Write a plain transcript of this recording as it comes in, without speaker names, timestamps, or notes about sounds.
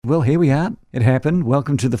Well, here we are. It happened.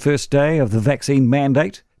 Welcome to the first day of the vaccine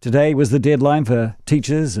mandate. Today was the deadline for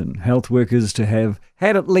teachers and health workers to have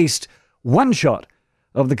had at least one shot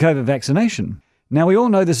of the COVID vaccination. Now, we all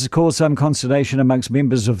know this has caused some consternation amongst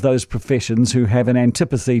members of those professions who have an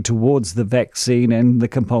antipathy towards the vaccine and the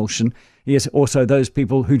compulsion. Yes, also those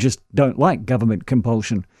people who just don't like government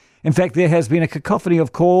compulsion. In fact, there has been a cacophony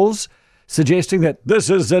of calls suggesting that this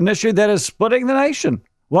is an issue that is splitting the nation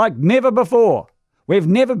like never before. We've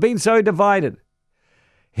never been so divided.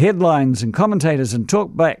 Headlines and commentators and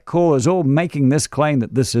talkback callers all making this claim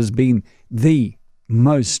that this has been the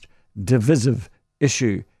most divisive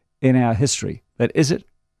issue in our history. But is it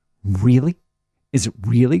really? Is it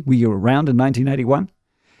really? Were you around in 1981?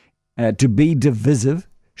 To be divisive,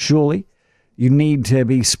 surely you need to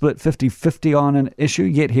be split 50-50 on an issue,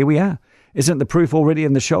 yet here we are. Isn't the proof already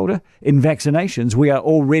in the shoulder? In vaccinations, we are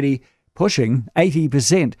already pushing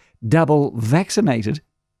 80% double vaccinated.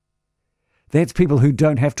 That's people who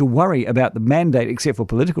don't have to worry about the mandate except for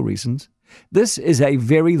political reasons. This is a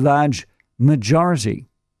very large majority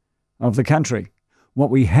of the country.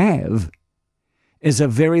 What we have is a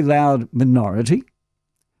very loud minority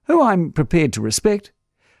who I'm prepared to respect,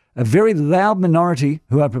 a very loud minority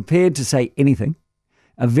who are prepared to say anything,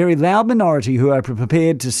 a very loud minority who are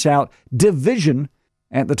prepared to shout division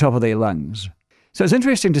at the top of their lungs. So it's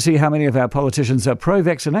interesting to see how many of our politicians are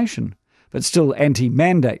pro-vaccination, but still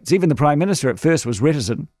anti-mandates. Even the Prime Minister at first was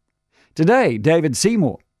reticent. Today, David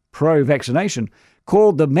Seymour, pro-vaccination,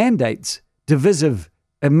 called the mandates divisive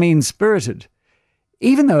and mean-spirited,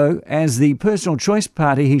 even though, as the personal choice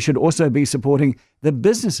party, he should also be supporting the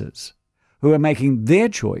businesses who are making their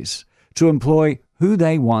choice to employ who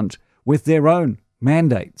they want with their own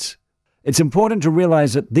mandates. It's important to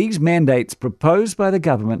realise that these mandates proposed by the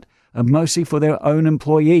government are mostly for their own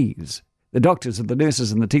employees, the doctors and the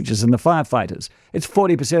nurses and the teachers and the firefighters. It's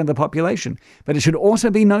 40% of the population. But it should also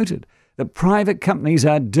be noted that private companies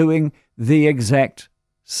are doing the exact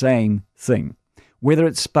same thing. Whether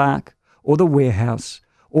it's Spark or The Warehouse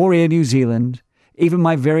or Air New Zealand, even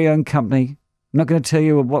my very own company. I'm not going to tell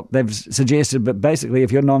you what they've suggested, but basically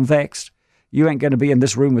if you're non-vaxxed, you ain't going to be in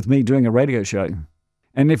this room with me doing a radio show.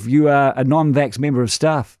 And if you are a non-vax member of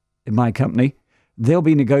staff in my company, there'll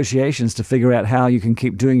be negotiations to figure out how you can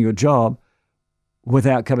keep doing your job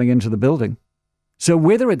without coming into the building. So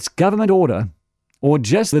whether it's government order or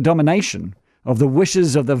just the domination of the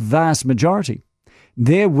wishes of the vast majority,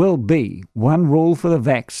 there will be one rule for the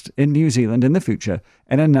vaxxed in New Zealand in the future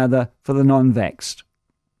and another for the non-vaxxed.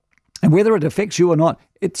 And whether it affects you or not,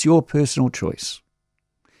 it's your personal choice.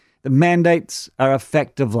 The mandates are a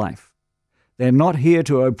fact of life. They're not here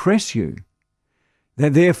to oppress you. They're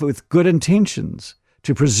there with good intentions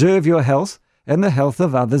to preserve your health and the health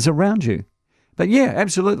of others around you. But yeah,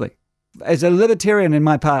 absolutely. As a libertarian in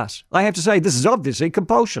my past, I have to say this is obviously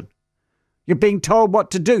compulsion. You're being told what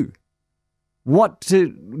to do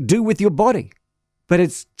with your body. But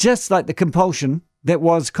it's just like the compulsion that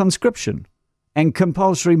was conscription and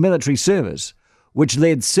compulsory military service, which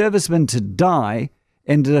led servicemen to die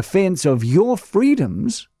in defense of your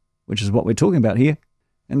freedoms, which is what we're talking about here,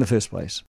 in the first place.